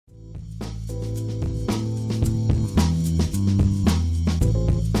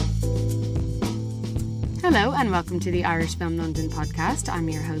Hello and welcome to the Irish Film London podcast. I'm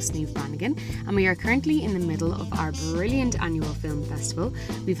your host, Niamh Brannigan, and we are currently in the middle of our brilliant annual film festival.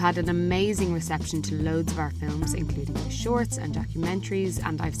 We've had an amazing reception to loads of our films, including the shorts and documentaries,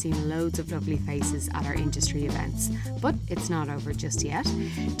 and I've seen loads of lovely faces at our industry events. But it's not over just yet.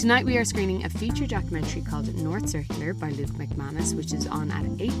 Tonight we are screening a feature documentary called North Circular by Luke McManus, which is on at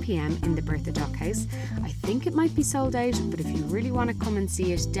 8 p.m. in the Bertha Dock House. I think it might be sold out, but if you really want to come and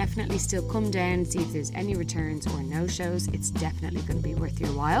see it, definitely still come down, see if there's any returns or no-shows. It's definitely going to be worth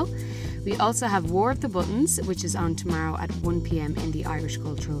your while. We also have War of the Buttons, which is on tomorrow at 1 p.m. in the Irish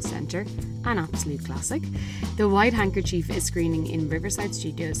Cultural Centre, an absolute classic. The White Handkerchief is screening in Riverside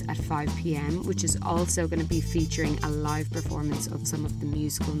Studios at 5 p.m, which is also going to be featuring a live performance of some of the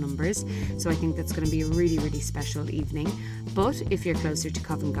musical numbers, so I think that's going to be a really, really special evening. But if you're closer to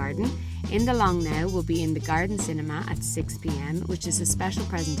Covent Garden, In the Long Now will be in the Garden Cinema at 6 p.m, which is a special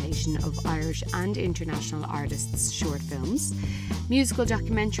presentation of Irish and international artists' short films. Musical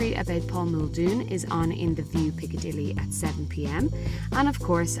documentary about Paul Muldoon is on in the View Piccadilly at 7 p.m, and of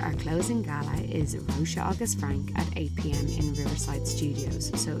course our closing gala is Róisín Agus Frank at 8 p.m. in Riverside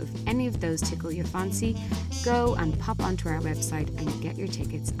Studios. So if any of those tickle your fancy, go and pop onto our website and get your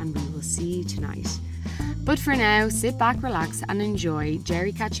tickets, and we will see you tonight. But for now, sit back, relax and enjoy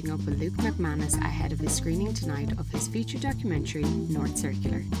Jerry catching up with Luke McManus ahead of his screening tonight of his feature documentary North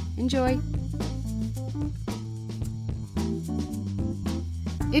Circular. Enjoy!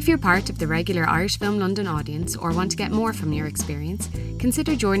 If you're part of the regular Irish Film London audience or want to get more from your experience,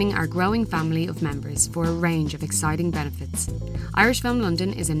 consider joining our growing family of members for a range of exciting benefits. Irish Film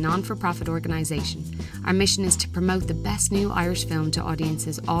London is a non-for-profit organisation. Our mission is to promote the best new Irish film to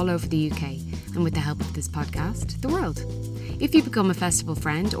audiences all over the UK, and with the help of this podcast, the world. If you become a festival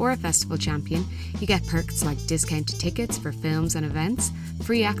friend or a festival champion, you get perks like discounted tickets for films and events,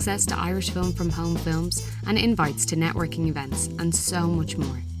 free access to Irish Film from Home films, and invites to networking events, and so much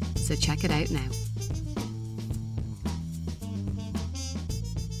more. So check it out now.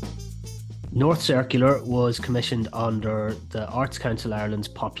 North Circular was commissioned under the Arts Council Ireland's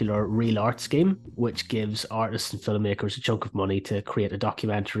popular Real Art scheme, which gives artists and filmmakers a chunk of money to create a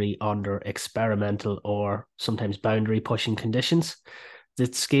documentary under experimental or sometimes boundary-pushing conditions.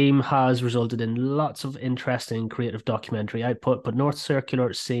 This scheme has resulted in lots of interesting creative documentary output, but North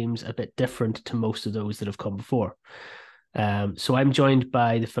Circular seems a bit different to most of those that have come before. So I'm joined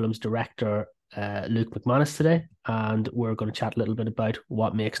by the film's director, Luke McManus, today, and we're going to chat a little bit about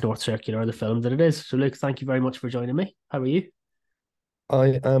what makes North Circular the film that it is. So Luke, thank you very much for joining me. How are you?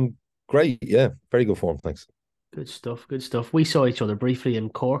 I am great, yeah. Very good form, thanks. Good stuff, good stuff. We saw each other briefly in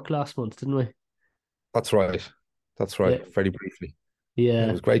Cork last month, didn't we? That's right. Yeah. Very briefly. Yeah,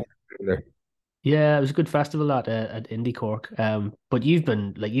 it was great there. Yeah, it was a good festival at Indie Cork. But you've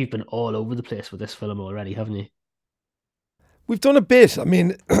been all over the place with this film already, haven't you? We've done a bit. I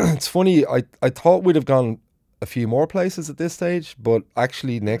mean, it's funny, I thought we'd have gone a few more places at this stage, but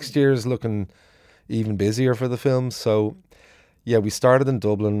actually next year is looking even busier for the film. So, yeah, we started in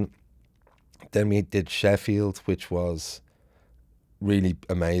Dublin, then we did Sheffield, which was really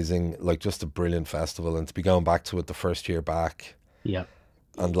amazing, like just a brilliant festival, and to be going back to it the first year back. Yeah.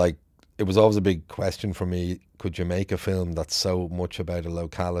 And like, it was always a big question for me, could you make a film that's so much about a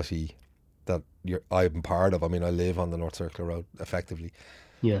locality that I'm part of? I mean, I live on the North Circular Road, effectively.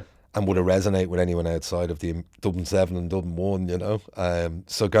 Yeah. And would it resonate with anyone outside of the Dublin 7 and Dublin 1, you know?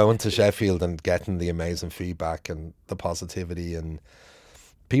 So going to Sheffield and getting the amazing feedback and the positivity, and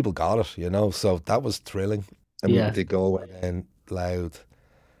people got it, you know? So that was thrilling. And we did go away then, Loud,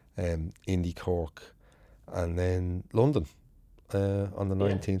 Indie Cork, and then London on the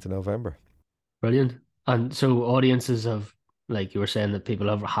 19th of November. Brilliant. And so audiences have, like you were saying, that people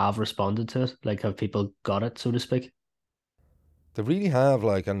have responded to it? Like, have people got it, so to speak? They really have,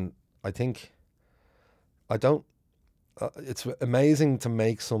 like, and I think it's amazing to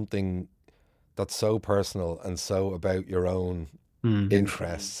make something that's so personal and so about your own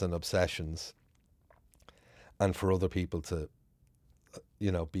interests and obsessions, and for other people to,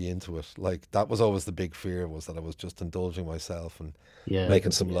 you know, be into it. Like, that was always the big fear, was that I was just indulging myself and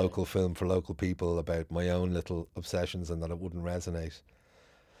making some local film for local people about my own little obsessions, and that it wouldn't resonate.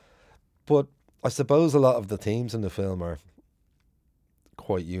 But I suppose a lot of the themes in the film are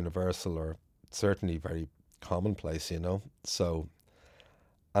quite universal, or certainly very commonplace, you know. So,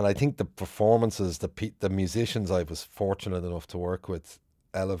 and I think the performances, the musicians I was fortunate enough to work with,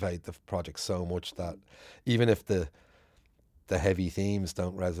 elevate the project so much that even if the heavy themes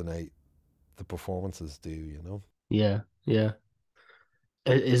don't resonate, the performances do, you know. Yeah.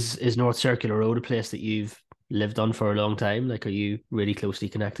 Is North Circular Road a place that you've lived on for a long time? Like, are you really closely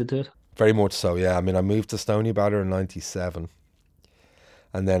connected to it? Very much so, yeah. I mean, I moved to Stony Batter in 97.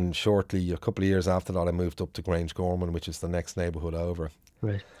 And then shortly, a couple of years after that, I moved up to Grange Gorman, which is the next neighbourhood over.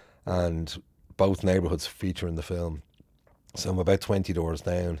 Right. And both neighbourhoods feature in the film. So I'm about 20 doors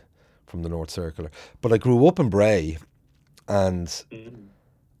down from the North Circular. But I grew up in Bray, and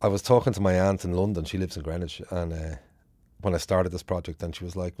I was talking to my aunt in London. She lives in Greenwich. And when I started this project, and she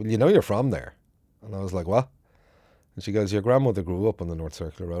was like, well, you know you're from there. And I was like, what? And she goes, your grandmother grew up on the North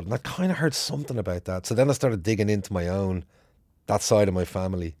Circular Road. And I kind of heard something about that. So then I started digging into that side of my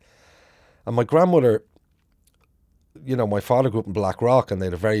family. And my grandmother, my father grew up in Blackrock, and they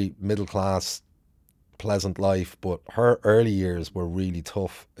had a very middle class, pleasant life. But her early years were really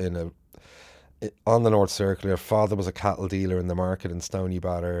tough on the North Circular. Her father was a cattle dealer in the market in Stony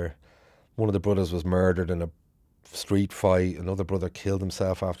Batter. One of the brothers was murdered in a street fight. Another brother killed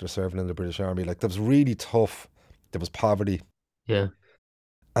himself after serving in the British Army. Like, that was really tough. There was poverty. Yeah.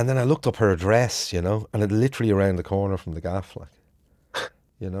 And then I looked up her address, and it literally around the corner from the gaff, like,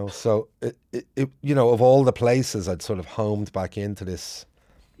 So it of all the places, I'd sort of homed back into this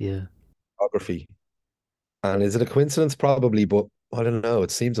geography. And is it a coincidence? Probably, but I don't know.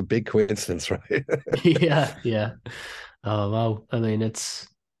 It seems a big coincidence, right? Yeah, yeah. Oh wow. I mean,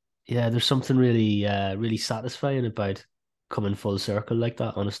 there's something really really satisfying about coming full circle like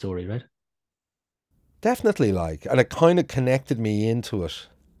that on a story, right? Definitely, and it kind of connected me into it.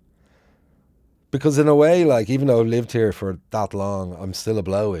 Because in a way, even though I've lived here for that long, I'm still a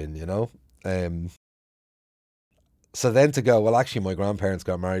blow-in. So then to go, well, actually, my grandparents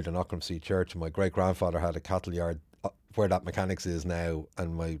got married in Ockramsey Church, and my great-grandfather had a cattle yard where that mechanics is now,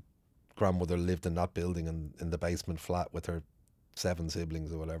 and my grandmother lived in that building in the basement flat with her 7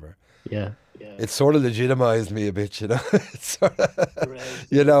 siblings or whatever. Yeah. It sort of legitimized me a bit, It's sort of, Right.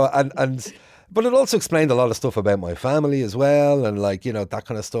 and but it also explained a lot of stuff about my family as well, and that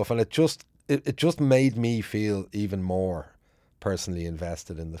kind of stuff, and it just made me feel even more personally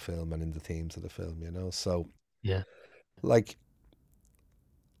invested in the film and in the themes of the film, So Yeah. like,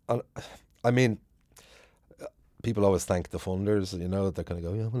 I mean, people always thank the funders, they're going to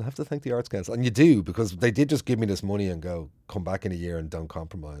go, yeah, we'll have to thank the Arts Council. And you do, because they did just give me this money and go, come back in a year and don't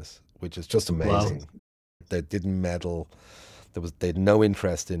compromise, which is just amazing. Wow. They didn't meddle. They had no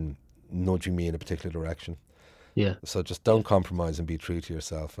interest in nudging me in a particular direction. Yeah. So just don't compromise and be true to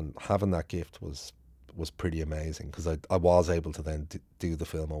yourself. And having that gift was pretty amazing, because I was able to then do the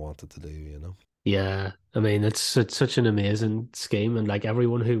film I wanted to do. Yeah, I mean it's such an amazing scheme, and like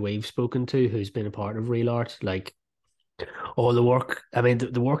everyone who we've spoken to who's been a part of Real Art, like all the work. I mean,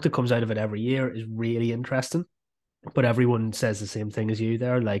 the work that comes out of it every year is really interesting. But everyone says the same thing as you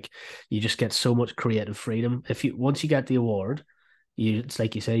there. Like, you just get so much creative freedom. If you once you get the award, it's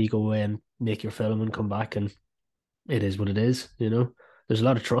like you say, you go away and make your film and come back, and it is what it is. There's a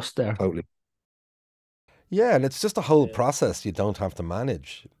lot of trust there. Totally. Yeah, and it's just a whole process you don't have to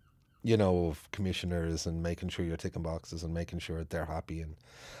manage, of commissioners and making sure you're ticking boxes and making sure they're happy,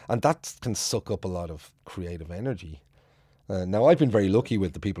 and that can suck up a lot of creative energy. Now, I've been very lucky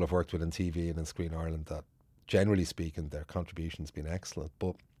with the people I've worked with in TV and in Screen Ireland, that generally speaking, their contribution's been excellent.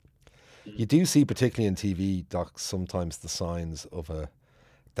 But you do see, particularly in TV docs, sometimes the signs of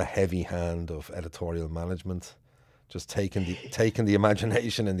the heavy hand of editorial management, just taking the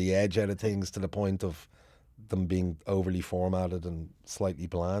imagination and the edge out of things to the point of them being overly formatted and slightly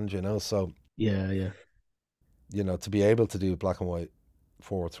bland. So Yeah. to be able to do a black and white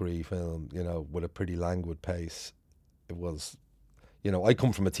 4:3 film, with a pretty languid pace, it was. I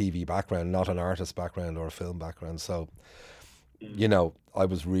come from a TV background, not an artist background or a film background. So, I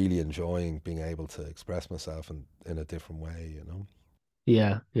was really enjoying being able to express myself in a different way.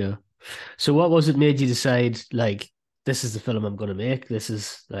 Yeah. So what was it made you decide, like, this is the film I'm going to make? This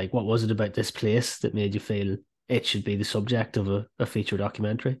is like, what was it about this place that made you feel it should be the subject of a feature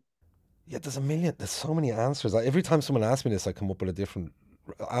documentary? Yeah, there's so many answers. Every time someone asks me this, I come up with a different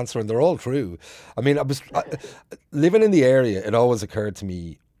answer, and they're all true. I mean, living in the area, it always occurred to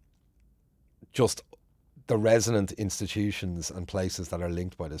me just the resonant institutions and places that are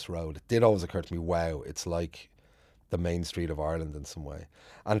linked by this road. It did always occur to me, wow, it's like the main street of Ireland in some way.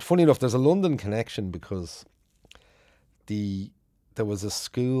 And funny enough, there's a London connection, because there was a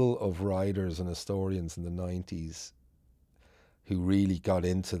school of writers and historians in the 90s who really got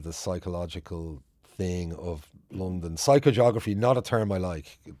into the psychological thing of London. Psychogeography, not a term I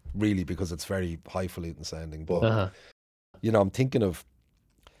like, really, because it's very highfalutin sounding. But, I'm thinking of,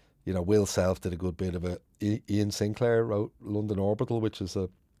 Will Self did a good bit of it. Ian Sinclair wrote London Orbital, which is a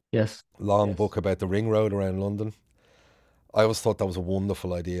long book about the ring road around London. I always thought that was a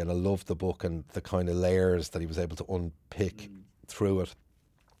wonderful idea, and I loved the book and the kind of layers that he was able to unpick through it.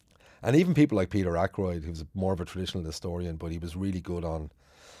 And even people like Peter Ackroyd, who's more of a traditional historian, but he was really good on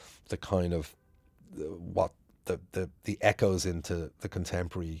the kind of what the echoes into the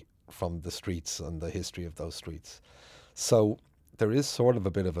contemporary from the streets and the history of those streets. So there is sort of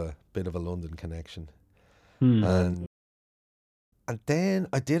a bit of a London connection. And then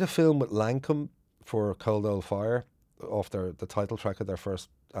I did a film with Lancome for Cold Old Fire off the title track of their first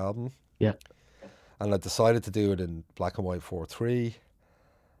album. Yeah. And I decided to do it in black and white 4:3,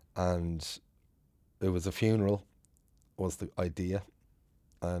 and it was a funeral was the idea,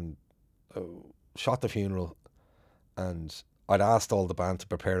 and shot the funeral, and I'd asked all the band to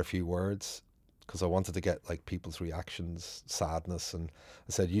prepare a few words because I wanted to get like people's reactions, sadness, and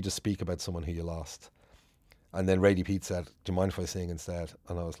I said, you just speak about someone who you lost. And then Radie Pete said, do you mind if I sing instead?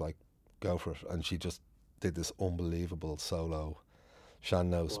 And I was like, go for it. And she just did this unbelievable solo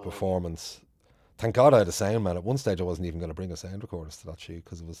Shannos performance. Thank God I had a sound man. At one stage I wasn't even going to bring a sound recorders to that shoot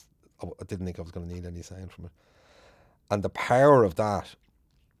because I didn't think I was going to need any sound from it. And the power of that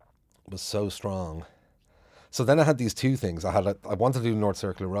was so strong. So then I had these two things. I wanted to do North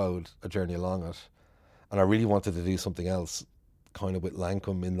Circular Road, A Journey Along It, and I really wanted to do something else kind of with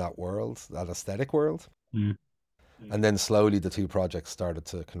Lancome in that world, that aesthetic world. And then slowly the two projects started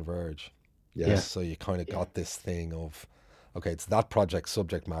to converge. Yes. Yeah. So you kind of got this thing of, okay, it's that project's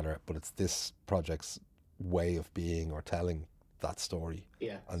subject matter, but it's this project's way of being or telling that story.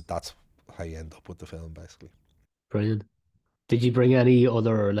 Yeah. And that's how you end up with the film, basically. Brilliant. Did you bring any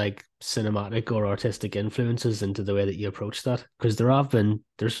other like cinematic or artistic influences into the way that you approach that? Because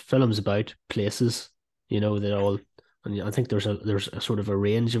there's films about places, that all, and I think there's a sort of a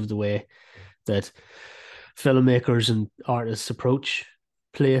range of the way that filmmakers and artists approach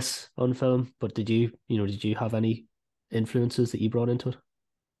place on film. But did you have any influences that you brought into it?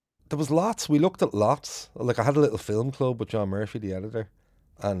 There was lots. We looked at lots. Like I had a little film club with John Murphy, the editor,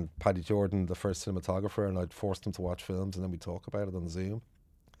 and Paddy Jordan, the first cinematographer, and I'd forced them to watch films and then we'd talk about it on Zoom.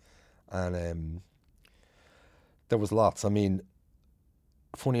 And there was lots. I mean,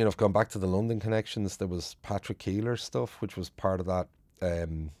 funny enough, going back to the London connections, there was Patrick Keeler's stuff, which was part of that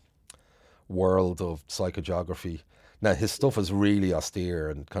world of psychogeography. Now, his stuff is really austere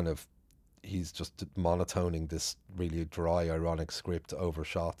and kind of, he's just monotoning this really dry, ironic script over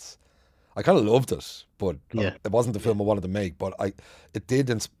shots. I kind of loved it, but it wasn't the film I wanted to make. But it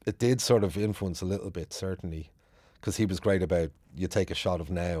did sort of influence a little bit, certainly, because he was great about you take a shot of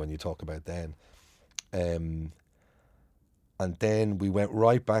now and you talk about then. And then we went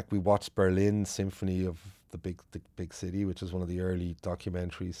right back. We watched Berlin Symphony of the Big City, which is one of the early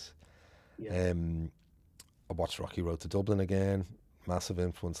documentaries. Yeah. I watched Rocky Road to Dublin again. Massive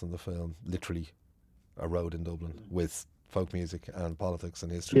influence on the film. Literally a road in Dublin with folk music and politics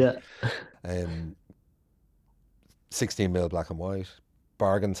and history. Yeah. 16mm black and white.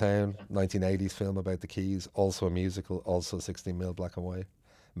 Bargain Town, 1980s film about the Keys, also a musical, also 16mm black and white.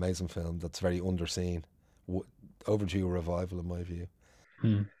 Amazing film that's very underseen. Overdue revival in my view.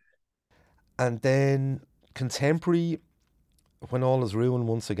 And then contemporary, When All Is Ruined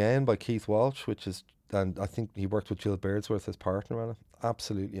Once Again by Keith Walsh, and I think he worked with Jill Beardsworth, his partner, on it.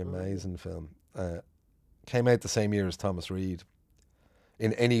 Absolutely amazing film. Came out the same year as Thomas Reid.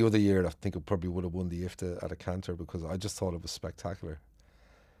 In any other year, I think it probably would have won the IFTA at a canter because I just thought it was spectacular.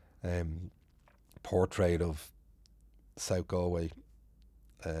 Portrait of South Galway.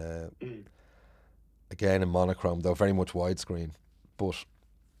 Again in monochrome, though very much widescreen. But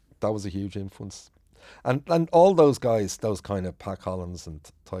that was a huge influence. And all those guys, those kind of Pat Collins and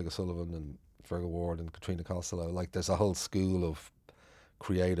Tyga Sullivan and Fergal Ward and Katrina Costello, like there's a whole school of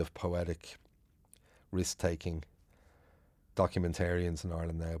creative, poetic, risk-taking documentarians in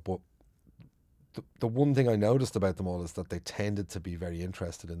Ireland now. But the one thing I noticed about them all is that they tended to be very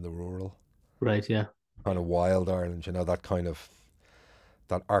interested in the rural. Right, yeah. Kind of wild Ireland, that kind of,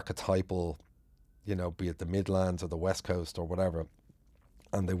 that archetypal, be it the Midlands or the West Coast or whatever.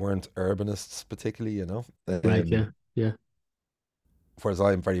 And they weren't urbanists particularly, Right, yeah. Whereas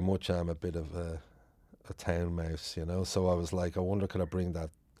I very much am a bit of a town mouse, So I was like, I wonder could I bring that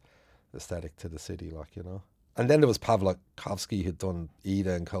aesthetic to the city, And then there was Pawlikowski who'd done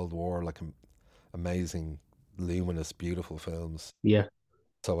Ida and Cold War, like amazing, luminous, beautiful films. Yeah.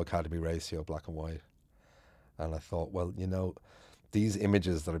 So Academy Ratio, black and white. And I thought, well, these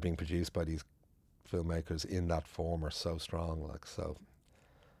images that are being produced by these filmmakers in that form are so strong, so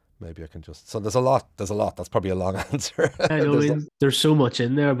maybe I can just... So there's a lot. That's probably a long answer. I know, there's so much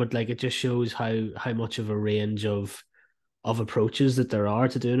in there, but it just shows how much of a range of approaches that there are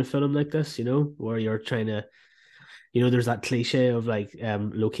to doing a film like this, where you're trying to, there's that cliche of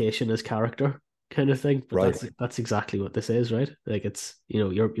location as character, kind of thing. But Right. that's exactly what this is, right? Like it's,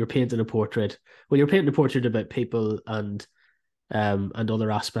 you're painting a portrait. Well, you're painting a portrait about people and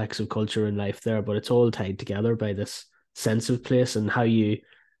other aspects of culture and life there, but it's all tied together by this sense of place, and how you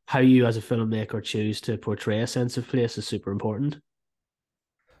as a filmmaker choose to portray a sense of place is super important.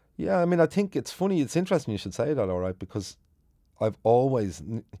 Yeah, I mean, I think it's funny. It's interesting you should say that, all right, because I've always,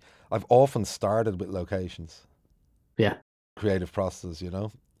 I've often started with locations, Yeah. creative processes,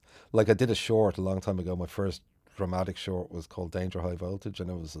 Like I did a short a long time ago. My first dramatic short was called Danger High Voltage, and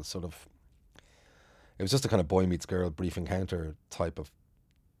it was it was just a kind of boy meets girl brief encounter type of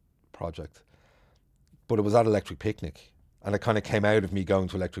project. But it was at Electric Picnic, and it kind of came out of me going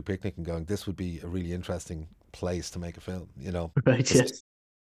to Electric Picnic and going, this would be a really interesting place to make a film. Right. Yeah.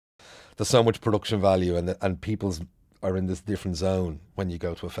 There's so much production value, and people's are in this different zone when you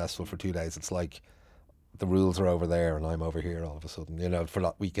go to a festival for 2 days. It's like the rules are over there and I'm over here all of a sudden, for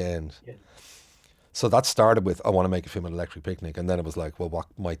that weekend. Yeah. So that started with, I want to make a film at Electric Picnic, and then it was like, well, what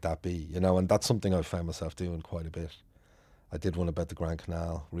might that be? And that's something I've found myself doing quite a bit. I did one about the Grand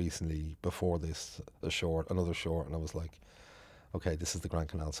Canal recently before this, another short, and I was like, okay, this is the Grand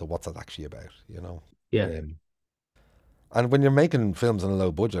Canal, so what's that actually about? Yeah. And when you're making films on a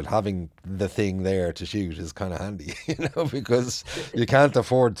low budget, having the thing there to shoot is kind of handy, because you can't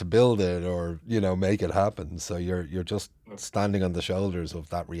afford to build it or, make it happen. So you're just standing on the shoulders of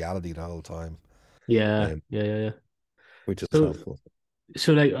that reality the whole time, Yeah. um, Yeah. Yeah. Yeah. which is So, helpful.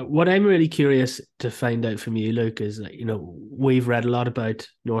 so like what I'm really curious to find out from you, Luke, is that, we've read a lot about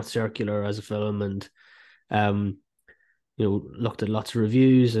North Circular as a film, and um, looked at lots of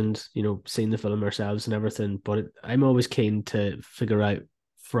reviews and, seen the film ourselves and everything. But I'm always keen to figure out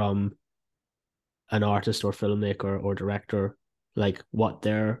from an artist or filmmaker or director, like what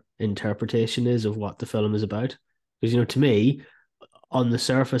their interpretation is of what the film is about. Because, to me, on the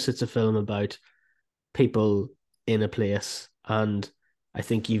surface, it's a film about people in a place, and I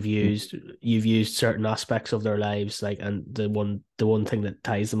think you've used certain aspects of their lives, like, and the one thing that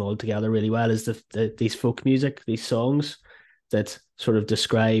ties them all together really well is these folk music, these songs that sort of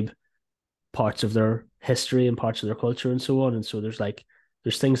describe parts of their history and parts of their culture and so on. And so there's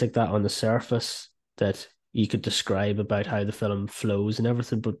things like that on the surface that you could describe about how the film flows and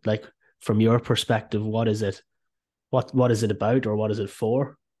everything. But like from your perspective, what is it? What is it about, or what is it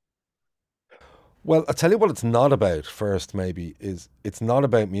for? Well, I'll tell you what it's not about first, maybe, is it's not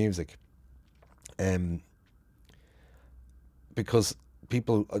about music. Um, because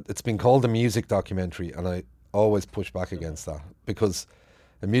it's been called a music documentary, and I always push back against that, because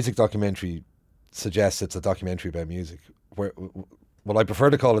a music documentary suggests it's a documentary about music. What I prefer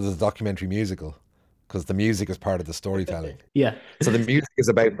to call it is a documentary musical, because the music is part of the storytelling. Yeah. So the music is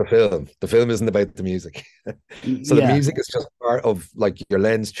about the film. The film isn't about the music. So the Yeah. music is just part of like your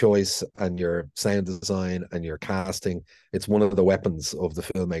lens choice and your sound design and your casting. It's one of the weapons of the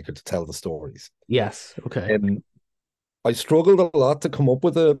filmmaker to tell the stories. Yes. Okay. I struggled a lot to come up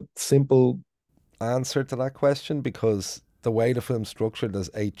with a simple answer to that question, because the way the film's structured, there's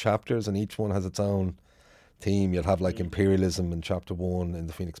 8 chapters and each one has its own theme. You'll have like imperialism in chapter 1 in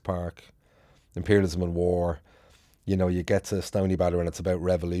the Phoenix Park, imperialism and war. You get to Stony Batter and it's about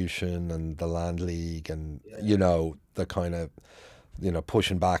revolution and the Land League and, the kind of,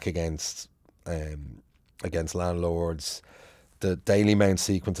 pushing back against landlords. The Daily Mount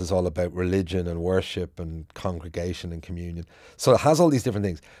sequence is all about religion and worship and congregation and communion. So it has all these different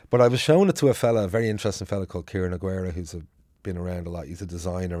things. But I was showing it to a very interesting fella called Kieran Aguera, who's been around a lot. He's a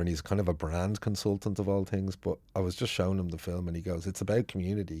designer and he's kind of a brand consultant of all things. But I was just showing him the film and he goes, it's about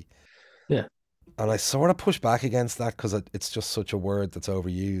community. Yeah. And I sort of push back against that because it's just such a word that's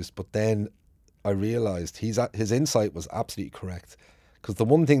overused. But then I realized his insight was absolutely correct. Because the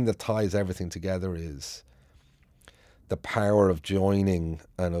one thing that ties everything together is the power of joining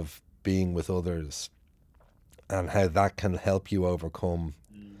and of being with others, and how that can help you overcome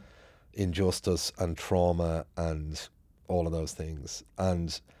injustice and trauma and all of those things,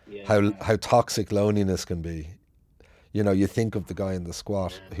 and how toxic loneliness can be. You think of the guy in the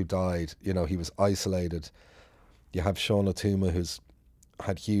squat who died. He was isolated. You have Sean Otuma, who's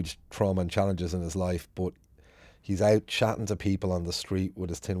had huge trauma and challenges in his life, but he's out chatting to people on the street with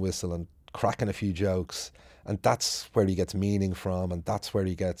his tin whistle and cracking a few jokes, and that's where he gets meaning from, and that's where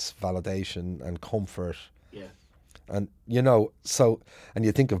he gets validation and comfort. Yeah. And and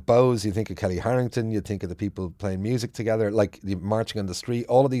you think of Bose, you think of Kelly Harrington, you think of the people playing music together, like the marching on the street.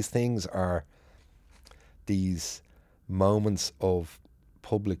 All of these things are these moments of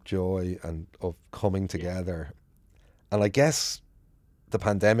public joy and of coming together. And I guess the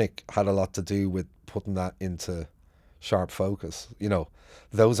pandemic had a lot to do with putting that into sharp focus. You know,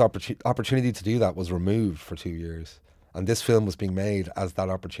 those opportunity to do that was removed for 2 years, and this film was being made as that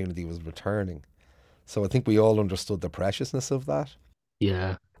opportunity was returning. So I think we all understood the preciousness of that.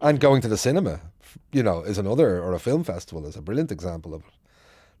 Yeah. And going to the cinema, you know, is another, or a film festival is a brilliant example of it.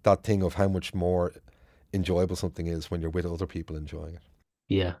 That thing of how much more enjoyable something is when you're with other people enjoying it.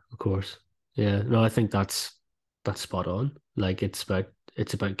 Yeah, of course. Yeah. No, I think that's spot on. Like it's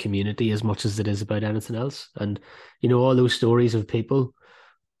about community as much as it is about anything else. And all those stories of people,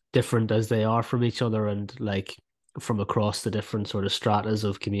 different as they are from each other and like from across the different sort of stratas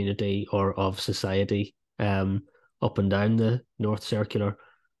of community or of society, up and down the North Circular,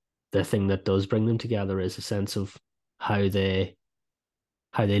 the thing that does bring them together is a sense of how they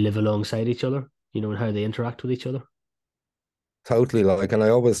how they live alongside each other, and how they interact with each other. Totally, like, and I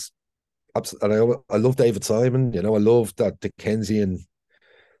always, and I love David Simon. You know, I love that Dickensian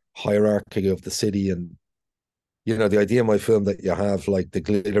hierarchy of the city, and the idea in my film that you have like the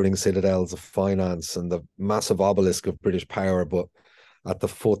glittering citadels of finance and the massive obelisk of British power, but at the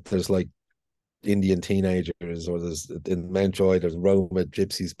foot there's like Indian teenagers, or there's in Mountjoy there's Roma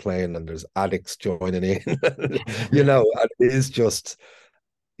gypsies playing, and there's addicts joining in. And it is just,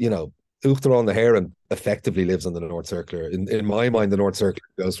 Uachtaráin na HÉireann effectively lives on the North Circular. In my mind, the North Circular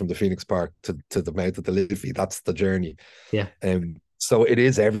goes from the Phoenix Park to the mouth of the Liffey. That's the journey. Yeah. So it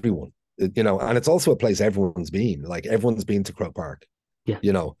is everyone, and it's also a place everyone's been. Like, everyone's been to Croke Park. Yeah.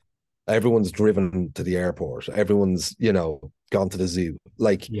 Everyone's driven to the airport. Everyone's, gone to the zoo.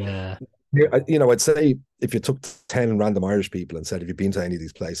 Like, yeah. I'd say if you took 10 random Irish people and said, have you been to any of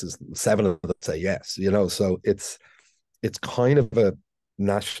these places, 7 of them say yes, so it's kind of a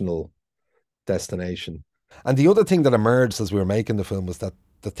national destination. And the other thing that emerged as we were making the film was that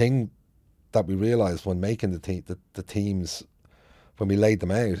the thing that we realized when making the teams, when we laid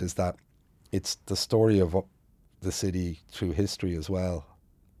them out, is that it's the story of the city through history as well.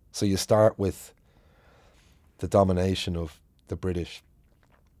 So you start with the domination of the British.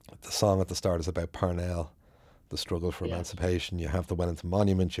 The song at the start is about Parnell, the struggle for emancipation. You have the Wellington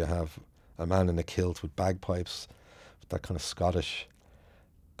Monument. You have a man in a kilt with bagpipes, with that kind of Scottish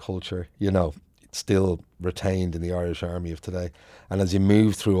culture, it's still retained in the Irish Army of today. And as you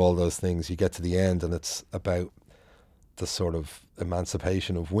move through all those things, you get to the end, and it's about the sort of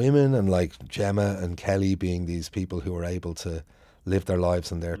emancipation of women, and like Gemma and Kelly being these people who are able to live their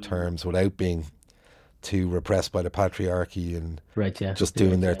lives on their terms without being too repressed by the patriarchy, and just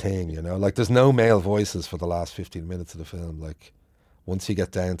doing their thing, Like, there's no male voices for the last 15 minutes of the film. Like, once you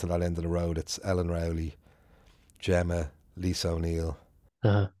get down to that end of the road, it's Ellen Rowley, Gemma, Lisa O'Neill.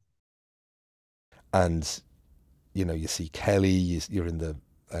 Uh-huh. And, you see Kelly, you're in the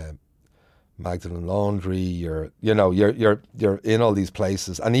Magdalen Laundry, you're in all these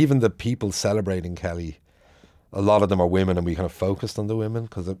places. And even the people celebrating Kelly, a lot of them are women, and we kind of focused on the women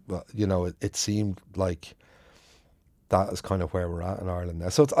because, it seemed like that is kind of where we're at in Ireland now.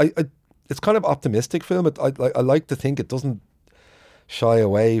 So it's kind of optimistic film. I like to think it doesn't shy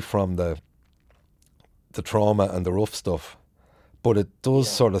away from the trauma and the rough stuff, but it does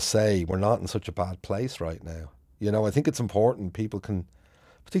sort of say we're not in such a bad place right now. I think it's important. People can,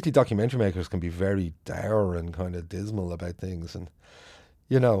 particularly documentary makers, can be very dour and kind of dismal about things. And,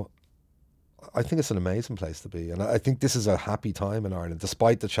 I think it's an amazing place to be. And I think this is a happy time in Ireland,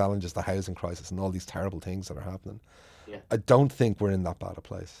 despite the challenges, the housing crisis and all these terrible things that are happening. Yeah. I don't think we're in that bad a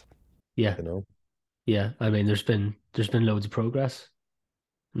place. Yeah. Yeah. I mean, there's been loads of progress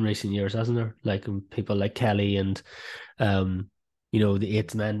in recent years, hasn't there? Like, people like Kelly and, the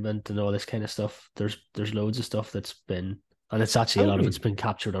Eighth Amendment and all this kind of stuff. There's loads of stuff that's been, and it's actually a lot of it's been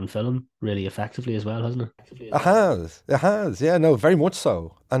captured on film really effectively as well, hasn't it? It has. Yeah, no, very much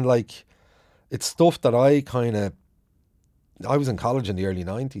so. And like, it's stuff that I was in college in the early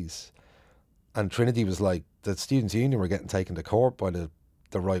 90s, and Trinity was like, the Students' Union were getting taken to court by the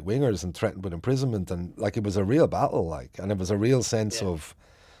right wingers and threatened with imprisonment, and like, it was a real battle, like, and it was a real sense of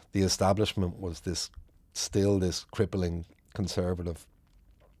the establishment was this crippling conservative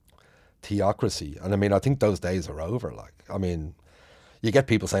theocracy. And I mean, I think those days are over. Like, I mean, you get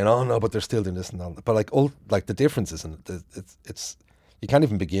people saying, "Oh no, but they're still doing this and that." But like the difference isn't. It's you can't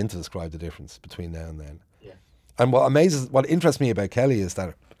even begin to describe the difference between now and then. Yeah. And what interests me about Kelly is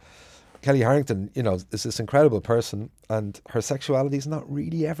that Kelly Harrington, is this incredible person, and her sexuality has not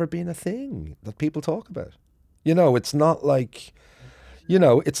really ever been a thing that people talk about. It's not like,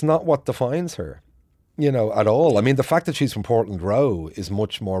 it's not what defines her, at all. I mean, the fact that she's from Portland Row is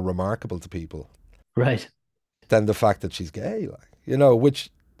much more remarkable to people, right, than the fact that she's gay. Like, which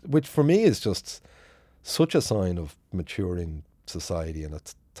for me is just such a sign of maturing society and a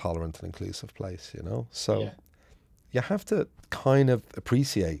tolerant and inclusive place. So you have to kind of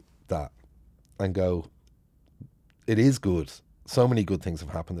appreciate that and go, it is good. So many good things have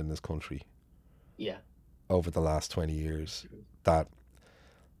happened in this country Yeah. over the last 20 years that,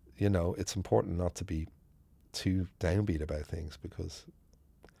 you know, it's important not to be too downbeat about things, because,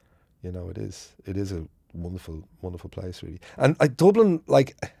 you know, it is a wonderful, wonderful place, really. And Dublin,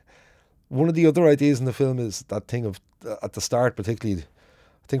 like, one of the other ideas in the film is that thing of, at the start, particularly,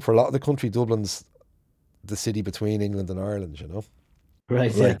 I think for a lot of the country, Dublin's the city between England and Ireland, you know?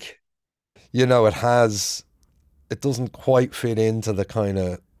 Right. Yeah. Like, you know, it doesn't quite fit into the kind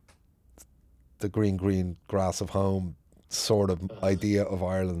of the green grass of home sort of idea of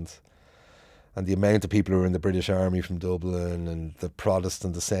Ireland. And the amount of people who are in the British Army from Dublin, and the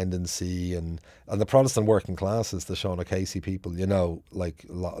Protestant ascendancy, and the Protestant working classes, the Sean O'Casey people, you know, like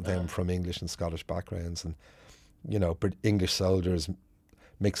a lot of them from English and Scottish backgrounds, and, you know, English soldiers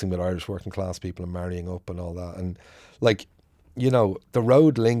mixing with Irish working class people and marrying up and all that. And, like, you know, the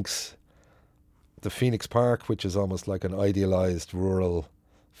road links the Phoenix Park, which is almost like an idealized rural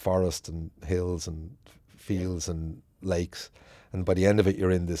forest and hills and fields and lakes. And by the end of it,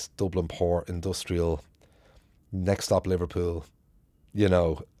 you're in this Dublin port, industrial, next stop Liverpool, you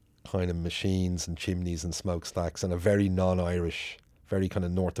know, kind of machines and chimneys and smokestacks, and a very non-Irish, very kind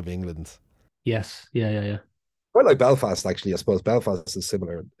of north of England. Yes. Yeah. Yeah. Yeah. Quite like Belfast, actually. I suppose Belfast is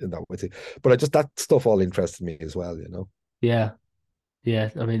similar in that way too. But that stuff all interested me as well, you know. Yeah. Yeah.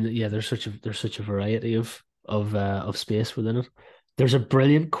 I mean, yeah, there's such a variety of space within it. There's a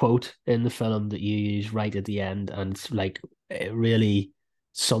brilliant quote in the film that you use right at the end, and it's like it really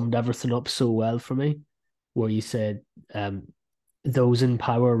summed everything up so well for me, where you said, those in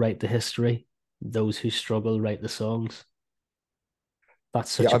power write the history, those who struggle write the songs.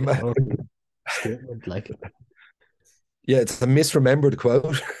 That's Yeah, such a powerful statement. Like, yeah, it's a misremembered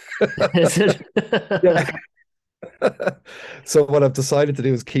quote. is it? Yeah. So what I've decided to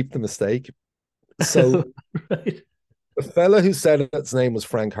do is keep the mistake. So Right. the fella who said its name was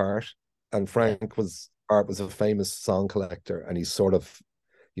Frank Hart, and Hart was a famous song collector, and he's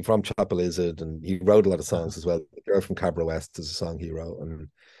from Chapel Izzard, and he wrote a lot of songs as well. The Girl from Cabra West is a song he wrote,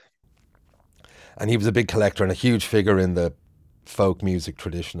 and he was a big collector and a huge figure in the folk music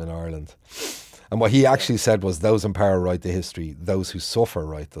tradition in Ireland. And what he actually said was, those in power write the history, those who suffer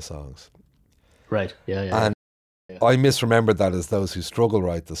write the songs. Right. Yeah. Yeah. And Yeah. I misremembered that as those who struggle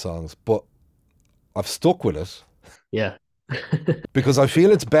write the songs, but I've stuck with it. Yeah. Because I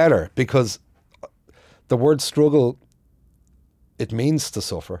feel it's better, because the word struggle, it means to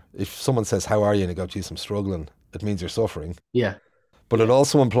suffer. If someone says, how are you? And you go, geez, I'm struggling, it means you're suffering. Yeah. But it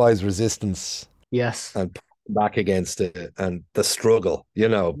also implies resistance. Yes. And back against it, and the struggle, you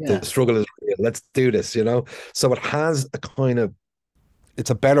know, Yeah. the struggle is real. Let's do this, you know? So it has a kind of, it's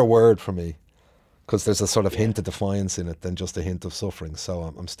a better word for me, because there's a sort of hint of defiance in it than just a hint of suffering. So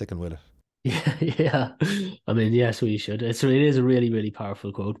I'm sticking with it. Yeah, yeah. I mean, yes, we should. It is a really, really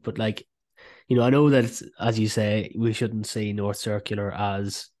powerful quote. But like, I know that as you say, we shouldn't see North Circular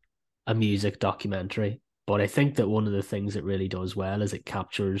as a music documentary. But I think that one of the things it really does well is it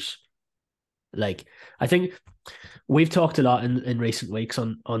captures, like, I think we've talked a lot in recent weeks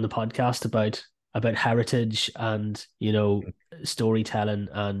on the podcast about heritage and, storytelling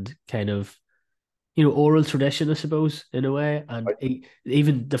and kind of oral tradition, I suppose, in a way. And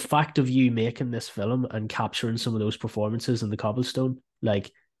even the fact of you making this film and capturing some of those performances in the cobblestone,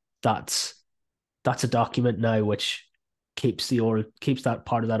 like that's a document now which keeps that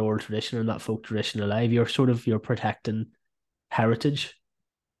part of that oral tradition and that folk tradition alive. You're protecting heritage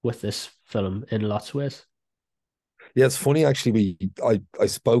with this film in lots of ways. Yeah, it's funny actually. I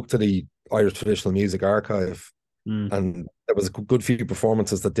spoke to the Irish Traditional Music Archive, and there was a good few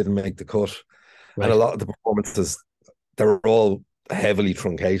performances that didn't make the cut. Right. And a lot of the performances, they're all heavily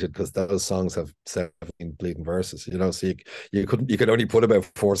truncated, because those songs have 17 bleeding verses, you know. So you could only put about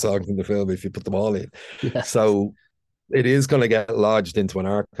 4 songs in the film if you put them all in. Yeah. So it is going to get lodged into an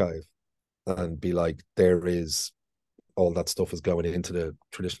archive and be like, there is all that stuff is going into the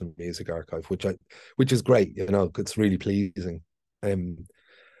Traditional Music Archive, which is great, you know. It's really pleasing.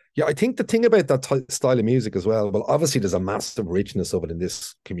 Yeah, I think the thing about that style of music as well, obviously there's a massive richness of it in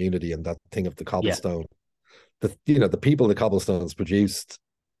this community, and that thing of the cobblestone. Yeah. The people the cobblestones produced,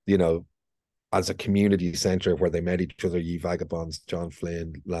 as a community centre where they met each other, Ye Vagabonds, John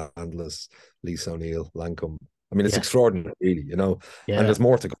Flynn, Landless, Lisa O'Neill, Lancome. I mean, it's extraordinary, really, you know. Yeah. And there's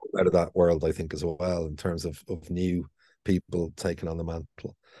more to come out of that world, I think, as well, in terms of new people taking on the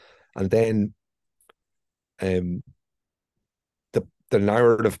mantle. And then the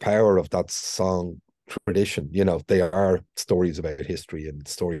narrative power of that song tradition, they are stories about history and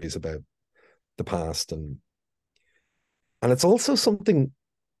stories about the past. And And it's also something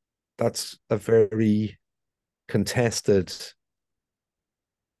that's a very contested,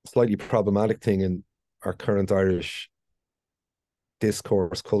 slightly problematic thing in our current Irish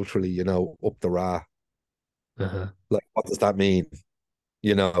discourse culturally, up the Ra. Uh-huh. Like, what does that mean?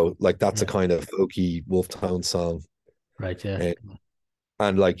 Like that's a Yeah. kind of folky wolf tone song. Right. Yeah. Uh,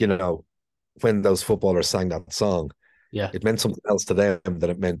 and like, when those footballers sang that song, Yeah. it meant something else to them than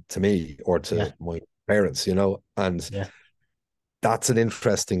it meant to me or Yeah. to my parents, and Yeah. that's an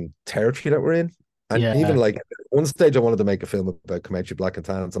interesting territory that we're in. And even Yeah. like one stage, I wanted to make a film about Comanche Black and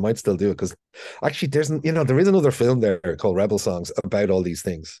Tans. I might still do it because actually, there is another film there called Rebel Songs about all these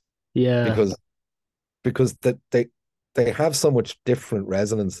things Yeah. because they have so much different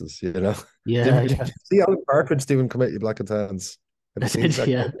resonances. Yeah. Did Yeah. you see Alan Partridge doing Comanche Black and Tans? Have you I seen did. that?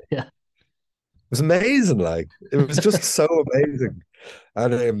 Yeah. Yeah. It was amazing. Like it was just so amazing,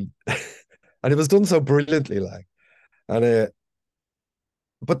 and and it was done so brilliantly. Like and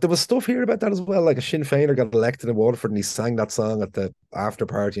but there was stuff here about that as well. Like a Sinn Féiner got elected in Waterford and he sang that song at the after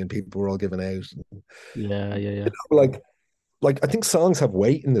party and people were all giving out. Yeah. Yeah. Yeah. Like I think songs have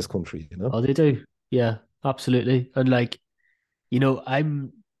weight in this country. Oh, they do. Yeah, absolutely. And like,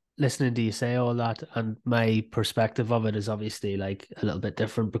 I'm listening to you say all that, and my perspective of it is obviously like a little bit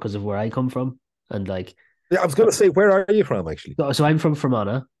different because of where I come from. And like, Yeah, I was gonna say, where are you from actually? so I'm from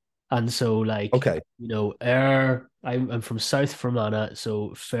Fermanagh, and so like, Okay. I'm from South Fermanagh,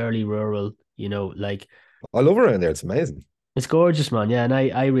 so fairly rural. Like I love around there. It's amazing. it's gorgeous, man. Yeah, and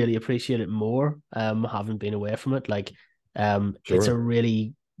I really appreciate it more. Having been away from it, like, it's Sure. a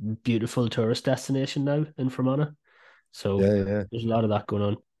really beautiful tourist destination now in Fermanagh. So Yeah, yeah. there's a lot of that going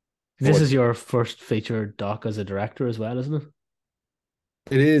on. This But is your first feature doc as a director as well, isn't it?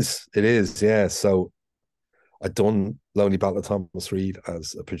 it is. It is, yeah. So I'd done Lonely Battle of Thomas Reid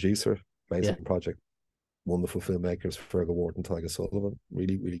as a producer. Yeah. Amazing project. Wonderful filmmakers, Fergal Ward and Tiger Sullivan.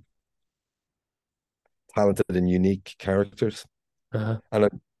 Really, really talented and unique characters. Uh-huh. And I,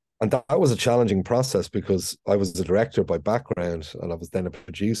 and that was a challenging process because I was a director by background and I was then a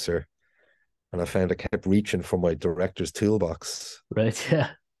producer. And I found I kept reaching for my director's toolbox Right. Yeah.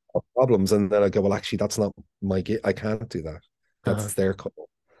 of problems. And then I go, well, actually, that's not my gig. I can't do that. Uh-huh. That's their call.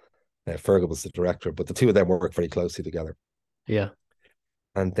 Fergal was the director, but the two of them work very closely together. Yeah.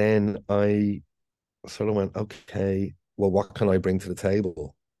 And then I sort of went, okay, well, what can I bring to the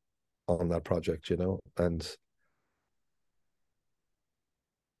table on that project? And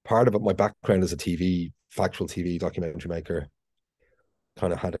part of it, my background as a factual TV documentary maker,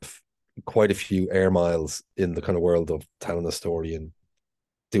 kind of had quite a few air miles in the kind of world of telling a story and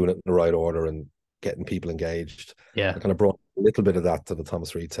doing it in the right order and getting people engaged. I Yeah. kind of brought a little bit of that to the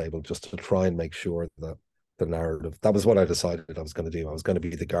Thomas Reid table just to try and make sure that the narrative, that was what I decided I was going to do. I was going to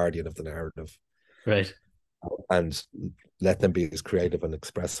be the guardian of the narrative Right. and let them be as creative and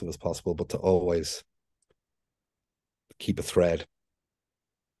expressive as possible, but to always keep a thread.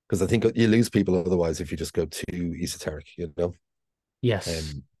 Because I think you lose people otherwise if you just go too esoteric.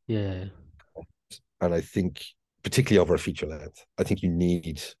 Yes. Um, Yeah. and I think, particularly over a feature length, I think you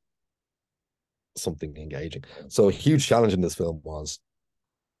need something engaging. So a huge challenge in this film was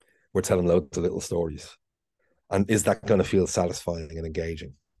we're telling loads of little stories. And is that going to feel satisfying and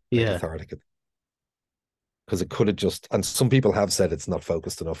engaging and Yeah. cathartic? Because it could have just, and some people have said it's not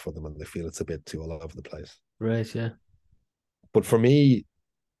focused enough for them and they feel it's a bit too all over the place. Right. Yeah. But for me,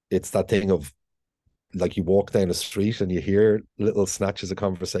 it's that thing of like you walk down the street and you hear little snatches of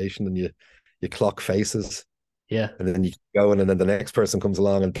conversation and you clock faces Yeah. and then you go and then the next person comes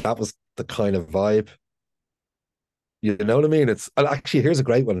along and that was the kind of vibe. You know what I mean? It's actually, here's a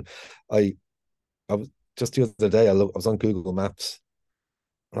great one. I was just the other day, I was on Google Maps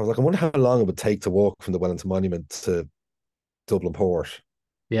and I was like, I wonder how long it would take to walk from the Wellington Monument to Dublin Port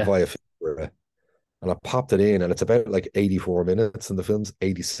Yeah. via Fibra. And I popped it in and it's about like 84 minutes and the film's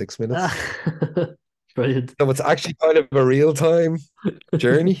 86 minutes. Ah. Brilliant. So it's actually kind of a real time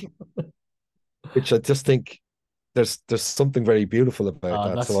journey, which I just think there's something very beautiful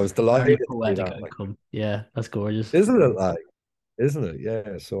about that. So That's I was a very delighted to see poetic that. Like, outcome. Yeah, that's gorgeous. isn't it like, isn't it?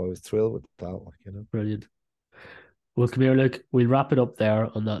 Yeah. So I was thrilled with that, like. Brilliant. Well, come here, look, we'll wrap it up there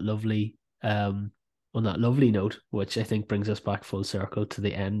on that lovely note, which I think brings us back full circle to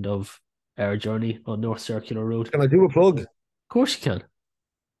the end of our journey on North Circular Road. Of Can I do a plug? course you can.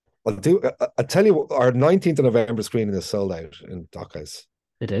 I'll tell you what, our 19th of November screening is sold out in Dockhouse,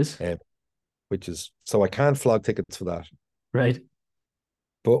 It is. which is, so I can't flog tickets for that. Right.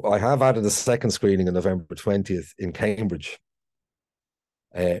 But I have added a second screening on November 20th in Cambridge,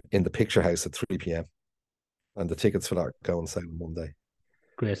 in the Picture House at 3 p.m. And the tickets for that go on sale on Monday.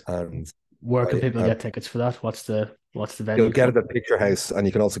 Great. And Where can I people have get tickets for that? What's the What's the venue? You'll get it at Picture House, and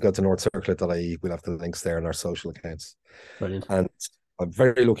you can also go to northcircular.ie. We'll have the links there in our social accounts. Brilliant. And I'm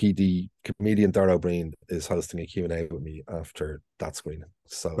very lucky. The comedian Dara O'Brien is hosting a Q&A with me after that screening.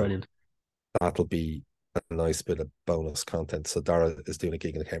 So Brilliant. That'll be a nice bit of bonus content. So Dara is doing a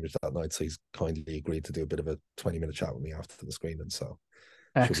gig in Cambridge that night, so he's kindly agreed to do a bit of a 20-minute chat with me after the screening. So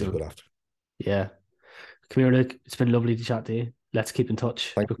excellent. Should be good after. Yeah. Come here, Luke. It's been lovely to chat to you. Let's keep in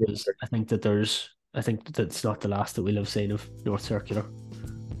touch. Thank because you. I think that's not the last that we'll have seen of North Circular.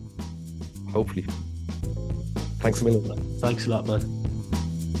 Hopefully. Thanks a million. Thanks a lot, man.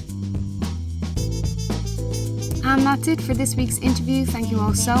 And that's it for this week's interview. Thank you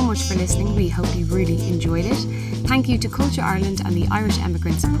all so much for listening. We hope you really enjoyed it. Thank you to Culture Ireland and the Irish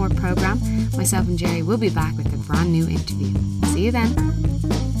Emigrant Support Programme. Myself and Jerry will be back with a brand new interview. See you then.